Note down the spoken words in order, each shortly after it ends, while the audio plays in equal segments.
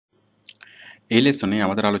এই লেসনে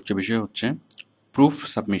আমাদের আলোচ্য বিষয় হচ্ছে প্রুফ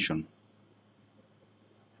সাবমিশন।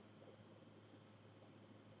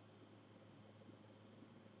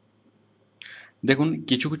 দেখুন,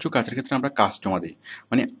 কিছু কিছু কাজের ক্ষেত্রে আমরা কাজ জমা দিই,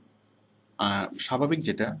 মানে স্বাভাবিক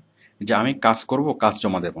যেটা, যে আমি কাজ করব, কাজ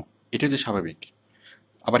জমা দেব, এটা হচ্ছে স্বাভাবিক।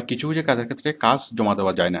 আবার কিছু কিছু কাজের ক্ষেত্রে কাজ জমা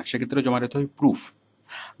দেওয়া যায় না, সেক্ষেত্রে জমা দিতে হয় প্রুফ।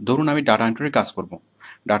 ধরুন আমি ডাটা এন্ট্রির কাজ করব,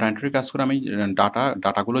 ডাটা এন্ট্রির কাজ করে আমি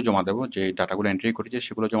ডাটাগুলো জমা দেবো, যে ডাটাগুলো এন্ট্রি করেছি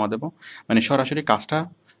সেগুলো জমা দেবো, মানে সরাসরি কাজটা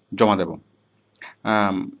জমা দেবো।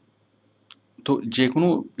 আম, তো যে কোনো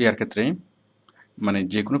ইয়ার ক্ষেত্রে, মানে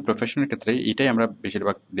যে কোনো প্রফেশনের ক্ষেত্রে এটাই আমরা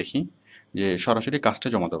বেশিরভাগ দেখি, যে সরাসরি কাজটা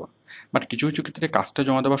জমা দেওয়া। বাট কিছু কিছু ক্ষেত্রে কাজটা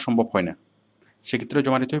জমা দেওয়া সম্ভব হয় না, সেক্ষেত্রে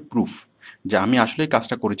জমা দিতে হয় প্রুফ, যে আমি আসলে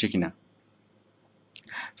কাজটা করেছি কিনা।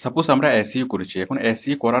 সাপোজ আমরা এসইও করেছি, এখন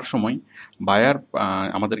এসইও করার সময় বায়ার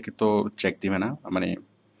আমাদেরকে তো চেক দিবে না, মানে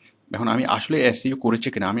এখন আমি আসলে এসইও করেছি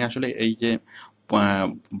কিনা, আমি আসলে এই যে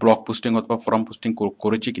ব্লগ পোস্টিং অথবা ফর্ম পোস্টিং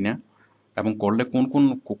করেছি কিনা, এবং করলে কোন কোন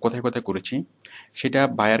কোথায় কোথায় করেছি, সেটা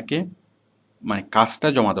বায়ারকে, মানে কাজটা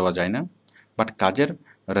জমা দেওয়া যায় না, বাট কাজের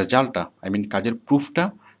রেজাল্টটা, আই মিন কাজের প্রুফটা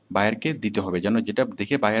বায়ারকে দিতে হবে, যেন যেটা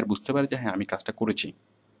দেখে বায়ার বুঝতে পারে যে হ্যাঁ আমি কাজটা করেছি।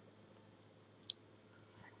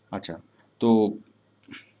 আচ্ছা, তো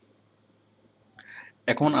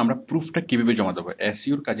এখন আমরা প্রুফটা কিভাবে জমা দেবো,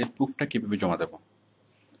 এসইওর কাজের প্রুফটা কিভাবে জমা দেবো?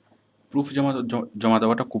 প্রুফ জমা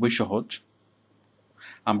দেওয়াটা খুবই সহজ।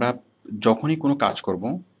 আমরা যখনই কোনো কাজ করব,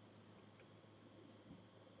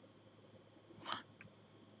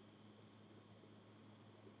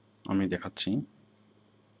 আমি দেখাচ্ছি,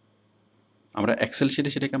 আমরা এক্সেল শিটে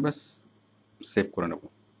সেটাকে আমরা সেভ করে নেব।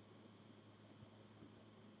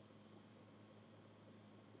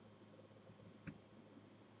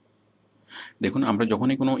 দেখুন, আমরা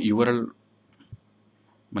যখনই কোনো ইউআরএল,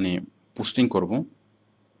 মানে পোস্টিং করব,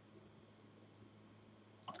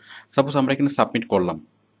 সাপোজ আমরা এখানে সাবমিট করলাম,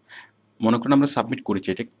 মনে করুন আমরা সাবমিট করেছি,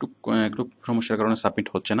 এটা একটু একটু সমস্যার কারণে সাবমিট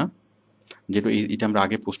হচ্ছে না, যেহেতু এটা আমরা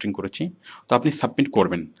আগে পোস্টিং করেছি। তো আপনি সাবমিট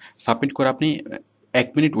করবেন, সাবমিট করে আপনি 1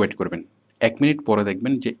 মিনিট ওয়েট করবেন, 1 মিনিট পরে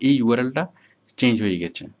দেখবেন যে এই ইউআরএলটা চেঞ্জ হয়ে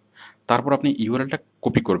গেছে। তারপর আপনি ইউআরএলটা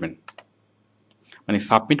কপি করবেন, মানে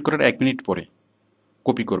সাবমিট করার 1 মিনিট পরে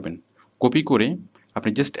কপি করবেন। কপি করে আপনি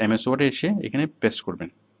জাস্ট এমএস ওয়ার্ডে এসে এখানে পেস্ট করবেন,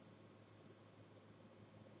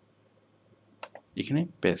 এখানে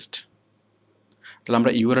পেস্ট। তাহলে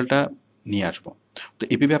আমরা ইউআরএলটা নিয়ে আসবো। তো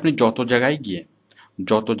এভাবে আপনি যত জায়গায়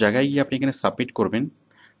গিয়ে আপনি এখানে সাবমিট করবেন,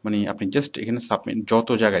 মানে আপনি জাস্ট এখানে সাবমিট, যত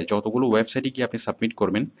জায়গায়, যতগুলো ওয়েবসাইটে গিয়ে আপনি সাবমিট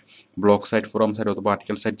করবেন, ব্লগ সাইট, ফোরাম সাইট অথবা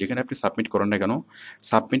আর্টিকেল সাইট, যেখানে আপনি সাবমিট করেন না কেন,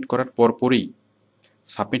 সাবমিট করার পরপরই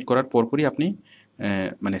সাবমিট করার পরপরই আপনি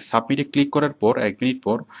মানে সাবমিটে ক্লিক করার পর 1 মিনিট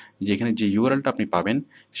পর যেখানে যে ইউআরএলটা আপনি পাবেন,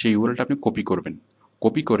 সেই ইউআরএলটা আপনি কপি করবেন।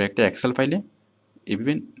 কপি করে একটা এক্সেল ফাইলে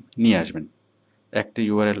এভাবে নিয়ে আসবেন, একটা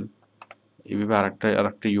ইউআরএল, এভাবে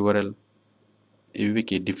আরেকটা ইউআরএল, এভাবে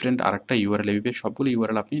কি ডিফারেন্ট আরেকটা ইউআরএল, এভাবে সবগুলো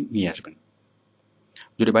ইউআরএল আপনি নিয়ে আসবেন।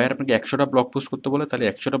 যদি বায়ার আপনাকে 100টা ব্লগ পোস্ট করতে বলে, তাহলে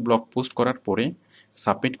 100টা ব্লগ পোস্ট করার পরে,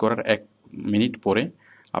 সাবমিট করার 1 মিনিট পরে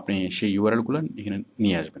আপনি সেই ইউআরএলগুলো এখানে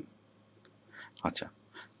নিয়ে আসবেন। আচ্ছা,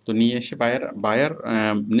 তো নিয়ে এসে বায়ার বায়ার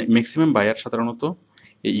ম্যাক্সিমাম বায়ার সাধারণত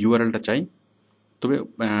এই ইউআরএলটা চাই। তবে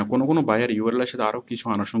কোনো কোনো বায়ার ইউআরএল এর সাথে আরও কিছু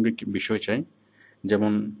আনুষঙ্গিক বিষয় চাই,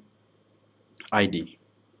 যেমন আইডি,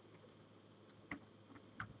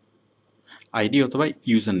 আইডি অথবা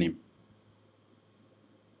ইউজার নেম।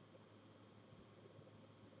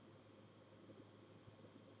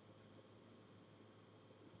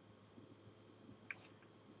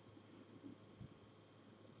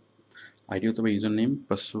 আইডি অথবা user name,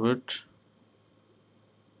 password,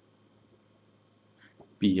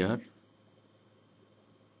 PR,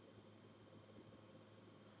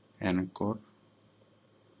 anchor,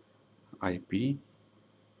 IP,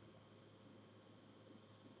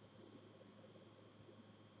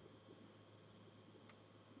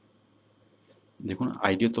 দেখুন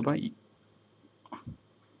আইডি অথবা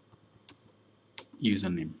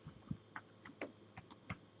ইউজার নেম,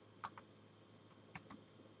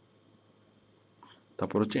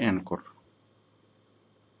 তারপর হচ্ছে অ্যানকর,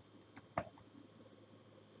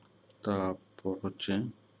 তারপর হচ্ছে,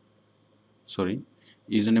 সরি,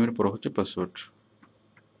 ইউজার নেমের পর হচ্ছে পাসওয়ার্ড,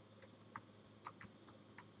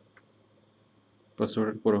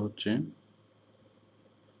 পাসওয়ার্ডের পরে হচ্ছে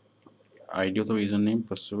আইডি অথবা user name,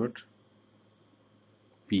 password,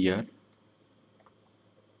 PR,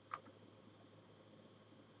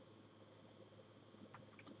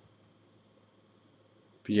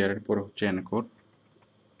 PR এর পর হচ্ছে অ্যানকর,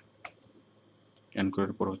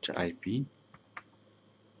 অ্যানকরের পর হচ্ছে আইপি,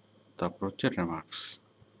 তারপর হচ্ছে রেমার্কস।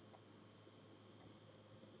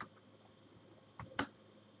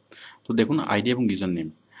 তো দেখুন আইডি এবং ইউজার নেম।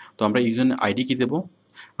 তো আমরা ইউজার আইডি কি দেব?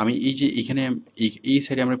 আমি এই যে এখানে এই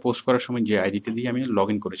সাইডে আমরা পোস্ট করার সময় যে আইডিটা দিয়ে আমি লগ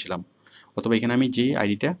ইন করেছিলাম, অথবা এখানে আমি যে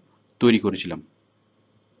আইডিটা তৈরি করেছিলাম,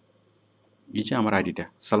 এই যে আমার আইডিটা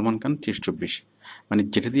সালমান খান 3024, মানে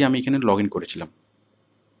যেটা দিয়ে আমি এখানে লগ ইন করেছিলাম।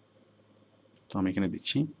 তো আমি এখানে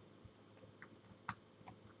দিচ্ছি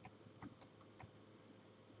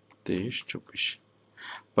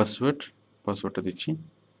 2324, পাসওয়ার্ডটা দিচ্ছি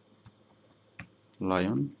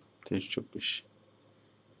লায়ন 2324।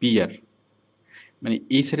 পিআর মানে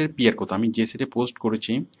এই সাইডের পিআর কত, আমি যে সাইডে পোস্ট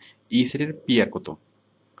করেছি এই সাইডের পিআর কত।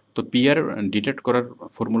 তো পিআর ডিটেক্ট করার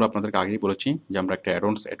ফর্মুলা আপনাদেরকে আগেই বলেছি যে আমরা একটা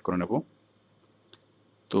অ্যাডভান্স অ্যাড করে নেব।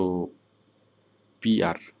 তো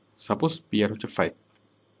পিআর, সাপোজ পিআর হচ্ছে 5।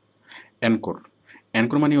 অ্যানকর,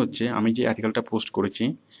 অ্যানকর মানে হচ্ছে আমি যে আর্টিকেলটা পোস্ট করেছি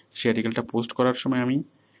সেই আর্টিকেলটা পোস্ট করার সময় আমি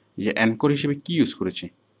যে অ্যানকর হিসেবে কি ইউজ করেছি।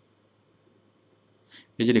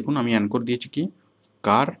 এই যে দেখুন আমি অ্যানকর দিয়েছি কি,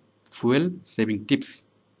 কার ফুয়েল সেভিং টিপস,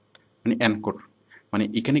 মানে অ্যানকর, মানে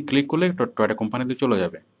এখানে ক্লিক করলে টয়টা কোম্পানিতে চলে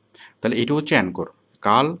যাবে। তাহলে এটা হচ্ছে অ্যানকর,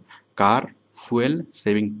 কার ফুয়েল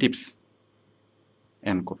সেভিং টিপস,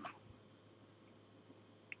 অ্যানকর।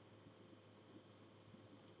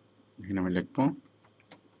 এখানে আমি লিখব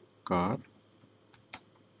কার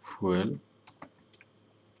ফুয়েল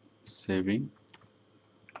সেভিং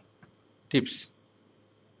টিপস।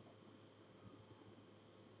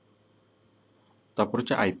 তারপর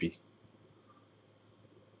হচ্ছে আইপি।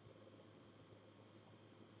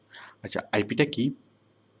 আচ্ছা আইপিটা কি?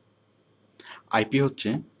 আইপি হচ্ছে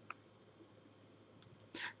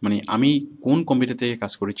মানে আমি কোন কম্পিউটার থেকে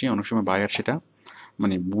কাজ করেছি, অনেক সময় বায়ার সেটা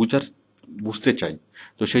মানে বুঝতে চাই,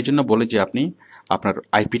 তো সেই জন্য বলে যে আপনি আপনার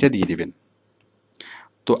আইপিটা দিয়ে দিবেন।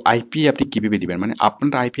 তো আইপি আপনি কিভাবে দিবেন, মানে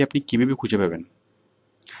আপনার আইপি আপনি কিভাবে খুঁজে পাবেন?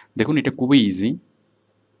 দেখুন এটা খুবই ইজি।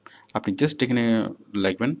 আপনি জাস্ট এখানে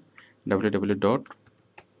লিখবেন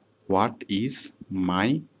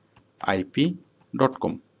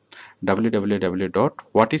www.whatismyip.com,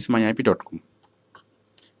 www.whatismyip.com।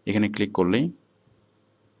 এখানে ক্লিক করলেই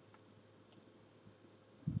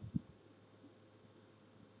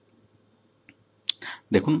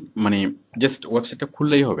দেখুন মানে জাস্ট ওয়েবসাইটটা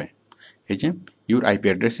খুললেই হবে। এই যে ইউর আইপি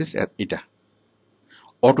অ্যাড্রেস ইস, এটা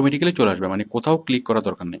অটোমেটিক্যালি চলে আসবে, মানে কোথাও ক্লিক করা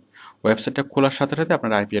দরকার নেই। ওয়েবসাইটটা খোলার সাথে সাথে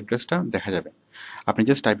আপনার আইপি অ্যাড্রেসটা দেখা যাবে। আপনি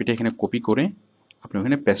জাস্ট আইপিটা এখানে কপি করে আপনি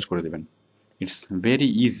ওখানে পেস্ট করে দেবেন। It's very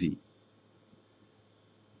easy.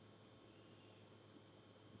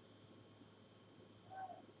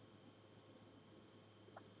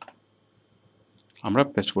 আমরা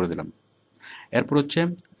পেস্ট করে দিলাম। এরপর হচ্ছে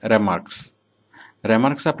রেমার্কস।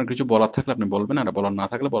 রেমার্কসে আপনার কিছু বলার থাকলে আপনি বলবেন, আর বলার না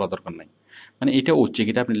থাকলে বলার দরকার নাই। মানে এটা হচ্ছে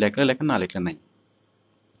এটা আপনি লেখলে লেখেন, না লিখলে নাই।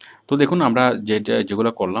 তো দেখুন আমরা যেগুলো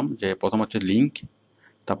করলাম, যে প্রথম হচ্ছে লিঙ্ক,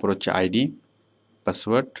 তারপর হচ্ছে ID,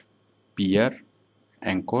 password, PR,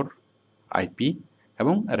 anchor, IP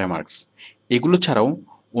এবং রেমার্কস। এগুলো ছাড়াও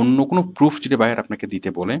অন্য কোনো প্রুফ যদি বায়ার আপনাকে দিতে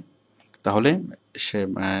বলে, তাহলে সে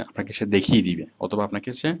আপনাকে সে দেখিয়ে দিবে, অথবা আপনাকে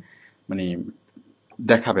সে মানে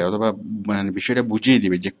দেখাবে, অথবা মানে বিষয়টা বুঝিয়ে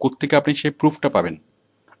দিবে যে কোত্থেকে আপনি সেই প্রুফটা পাবেন।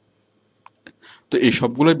 তো এই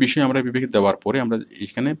সবগুলোর বিষয় আমরা বিবেকে দেওয়ার পরে আমরা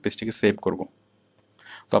এখানে পেজটাকে সেভ করব।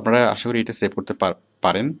 তো আপনারা আশা করি এটা সেভ করতে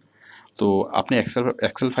পারেন। তো আপনি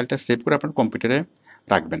এক্সেল ফাইলটা সেভ করে আপনার কম্পিউটারে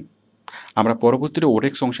রাখবেন। আমরা পরবর্তীতে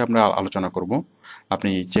ওডেক্স অংশে আমরা আলোচনা করব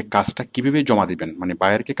আপনি যে কাজটা কিভাবে জমা দিবেন, মানে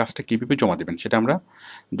বায়ারকে কাজটা কিভাবে জমা দিবেন, সেটা আমরা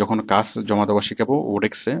যখন কাজ জমা দেওয়া শেখাবো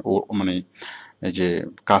ওডেক্সে, ও মানে এই যে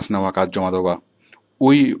কাজ নেওয়া, কাজ জমা দেওয়া,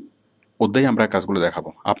 ওই অধ্যায়ে আমরা কাজগুলো দেখাবো।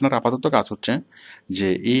 আপনার আপাতত কাজ হচ্ছে যে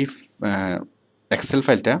এই এক্সেল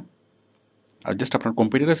ফাইলটা জাস্ট আপনার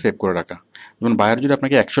কম্পিউটারে সেভ করে রাখা। যেমন বায়ার যদি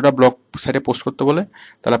আপনাকে 100টা ব্লগ সাইটে পোস্ট করতে বলে,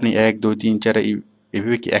 তাহলে আপনি 1 2 3 4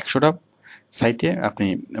 এইভাবে কি 100টা সাইটে আপনি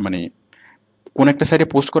মানে কোন একটা সাইটে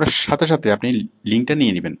পোস্ট করার সাথে সাথে আপনি লিঙ্কটা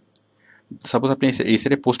নিয়ে নেবেন। সাপোজ আপনি এই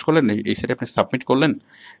সাইটে পোস্ট করলেন, এই সাইটে আপনি সাবমিট করলেন,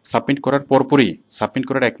 সাবমিট করার পরপরই, সাবমিট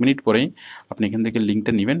করার 1 মিনিট পরেই আপনি এখান থেকে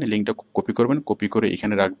লিঙ্কটা নেবেন, লিঙ্কটা কপি করবেন, কপি করে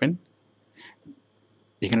এখানে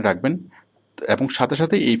রাখবেন, এবং সাথে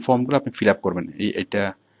সাথে এই ফর্মগুলো আপনি ফিল আপ করবেন।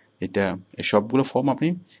 এটা এই সবগুলো ফর্ম আপনি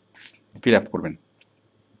ফিল আপ করবেন।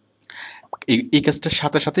 এই কাজটা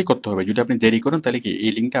সাথে সাথেই করতে হবে। যদি আপনি দেরি করেন তাহলে কি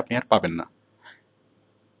এই লিঙ্কটা আপনি আর পাবেন না।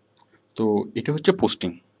 তো এটা হচ্ছে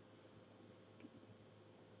পোস্টিং।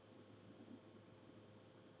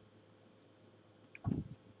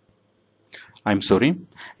 আই এম সরি,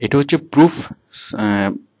 এটা হচ্ছে প্রুফ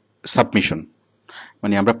সাবমিশন।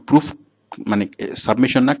 মানে আমরা প্রুফ মানে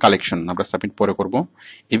সাবমিশন না, কালেকশন। আমরা সাবমিট পরে করব।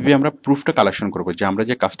 এভাবে আমরা প্রুফটা কালেকশন করব যে আমরা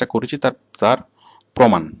যে কাজটা করেছি তার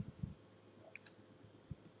প্রমাণ।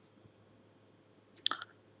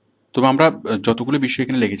 তবে আমরা যতগুলো বিষয়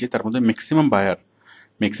এখানে লিখেছি তার মধ্যে ম্যাক্সিমাম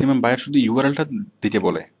বায়ার শুধু ইউআরএলটা দিতে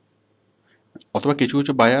বলে, অথবা কিছু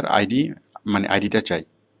কিছু বায়ার আইডি মানে আইডিটা চাই।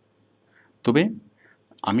 তবে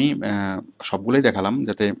আমি সবগুলোই দেখালাম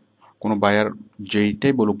যাতে কোনো বায়ার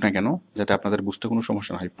যেইটাই বলুক না কেন যাতে আপনাদের বুঝতে কোনো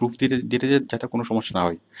সমস্যা না হয়, প্রুফ দিতে দিতে যাতে কোনো সমস্যা না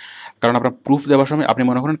হয়। কারণ আপনার প্রুফ দেওয়ার সময় আপনি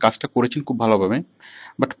মনে করেন কাজটা করেছেন খুব ভালোভাবে,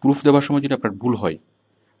 বাট প্রুফ দেওয়ার সময় যদি আপনার ভুল হয়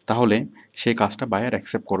তাহলে সেই কাজটা বায়ার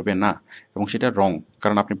অ্যাকসেপ্ট করবে না, এবং সেটা রং।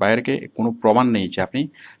 কারণ আপনি বায়ারকে কোনো প্রমাণ নেই যে আপনি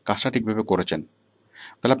কাজটা ঠিকভাবে করেছেন।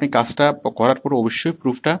 তাহলে আপনি কাজটা করার পর অবশ্যই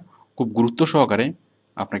প্রুফটা খুব গুরুত্ব সহকারে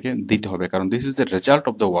আপনাকে দিতে হবে, কারণ this is the result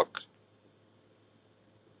of the work.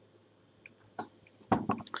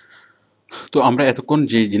 তো আমরা এতক্ষণ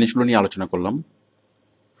যে জিনিসগুলো নিয়ে আলোচনা করলাম,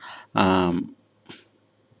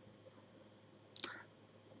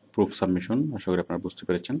 প্রুফ সাবমিশন, আশা করি আপনারা বুঝতে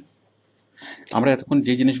পেরেছেন। আমরা এতক্ষণ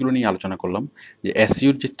যে জিনিসগুলো নিয়ে আলোচনা করলাম, যে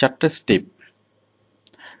এসইওর যে চারটা স্টেপ,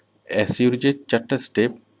 এসইওর যে চারটা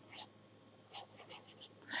স্টেপ,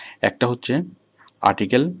 একটা হচ্ছে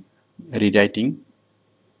আর্টিকেল রিরাইটিং,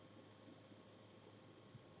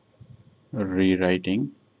 রিরাইটিং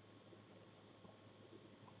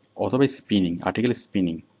অথবা স্পিনিং, আর্টিকেল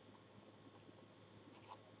স্পিনিং।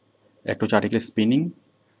 একটা হচ্ছে আর্টিকেল স্পিনিং,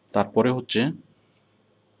 তারপরে হচ্ছে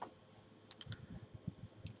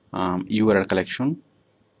ইউআরএল কালেকশন,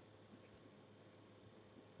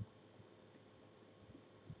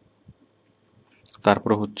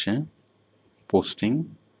 তারপরে হচ্ছে পোস্টিং,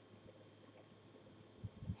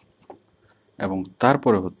 এবং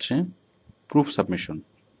তারপরে হচ্ছে প্রুফ সাবমিশন।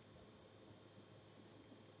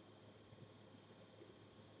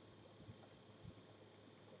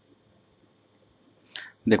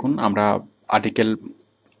 দেখুন, আমরা আর্টিকেল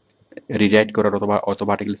রিরাইট করার অথবা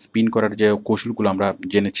অথবা আর্টিকেল স্পিন করার যে কৌশলগুলো আমরা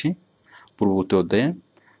জেনেছি পূর্ববর্তী অধ্যায়ে,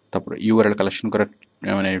 তারপর ইউআরএল কালেকশন করার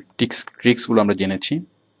মানে ট্রিক্সগুলো আমরা জেনেছি,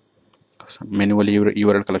 ম্যানুয়ালি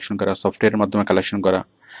ইউআরএল কালেকশন করা, সফটওয়্যারের মাধ্যমে কালেকশন করা,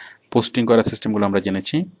 পোস্টিং করার সিস্টেমগুলো আমরা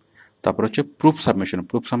জেনেছি। তারপর হচ্ছে প্রুফ সাবমিশন,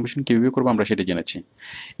 প্রুফ সাবমিশন কীভাবে করবো আমরা সেটা জেনেছি।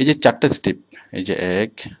 এই যে চারটা স্টেপ, এই যে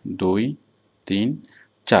 1 2 3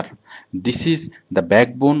 4, this is the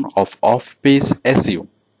backbone of page SEO.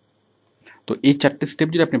 তো এই চারটে স্টেপ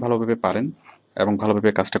যদি আপনি ভালোভাবে পারেন এবং ভালোভাবে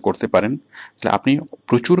কাজটা করতে পারেন, তাহলে আপনি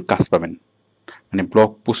প্রচুর কাজ পাবেন। মানে ব্লগ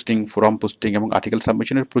পোস্টিং, ফোরাম পোস্টিং এবং আর্টিকেল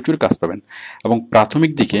সাবমিশনের প্রচুর কাজ পাবেন। এবং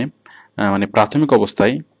প্রাথমিক দিকে মানে প্রাথমিক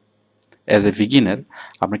অবস্থায় অ্যাজ এ বিগিনার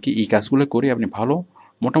আপনাকে এই কাজগুলো করে আপনি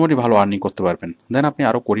মোটামুটি ভালো আর্নিং করতে পারবেন। দেন আপনি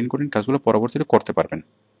আরও কঠিন কঠিন কাজগুলো পরবর্তীতে করতে পারবেন।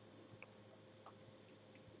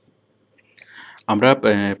 আমরা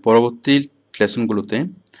পরবর্তী লেসনগুলোতে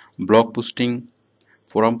blog posting,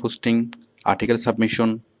 forum posting, article submission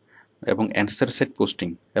এবং অ্যান্সার সেট পোস্টিং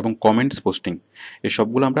এবং কমেন্টস পোস্টিং, এই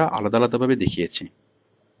সবগুলো আমরা আলাদা আলাদাভাবে দেখিয়েছি।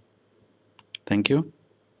 Thank you.